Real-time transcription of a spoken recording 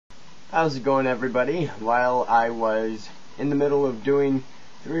How's it going, everybody? While I was in the middle of doing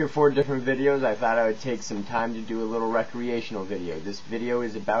 3 or 4 different videos, I thought I would take some time to do a little recreational video. This video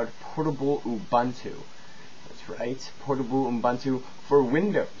is about portable Ubuntu. That's right, portable Ubuntu for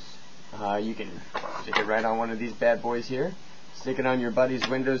Windows. You can stick it right on one of these bad boys here, stick it on your buddy's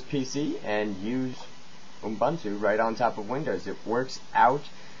Windows PC, and use Ubuntu right on top of Windows. It works out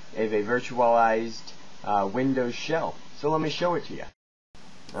of a virtualized Windows shell. So let me show it to you.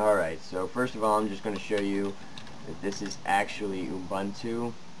 Alright, so first of all, I'm just going to show you that this is actually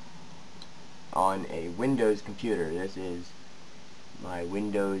Ubuntu on a Windows computer. This is my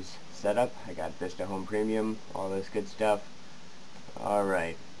Windows setup. I got Vista Home Premium, all this good stuff.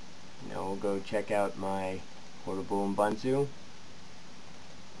 Alright, now we'll go check out my portable Ubuntu.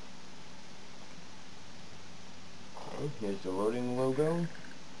 Okay, here's the loading logo.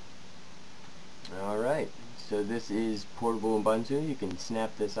 Alright, so this is portable Ubuntu. You can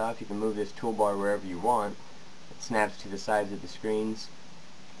snap this off. You can move this toolbar wherever you want. It snaps to the sides of the screens.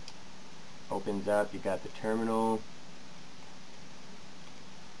 Opens up. You got the terminal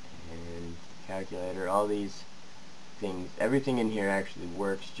and calculator. All these things. Everything in here actually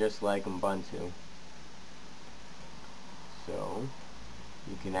works just like Ubuntu. So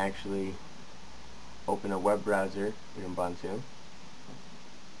you can actually open a web browser in Ubuntu.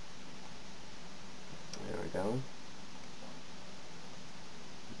 There we go.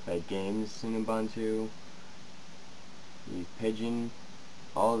 Play games in Ubuntu. Use Pigeon.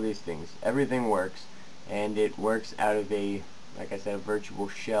 All of these things. Everything works, and it works out of a, like I said, a virtual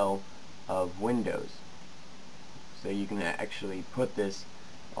shell of Windows. So you can actually put this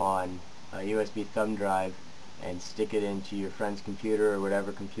on a USB thumb drive and stick it into your friend's computer or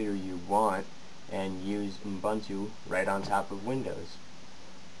whatever computer you want, and use Ubuntu right on top of Windows.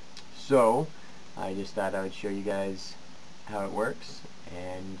 So I just thought I would show you guys how it works,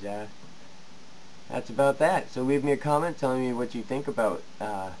 and that's about that. So leave me a comment telling me what you think about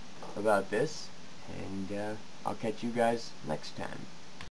this, and I'll catch you guys next time.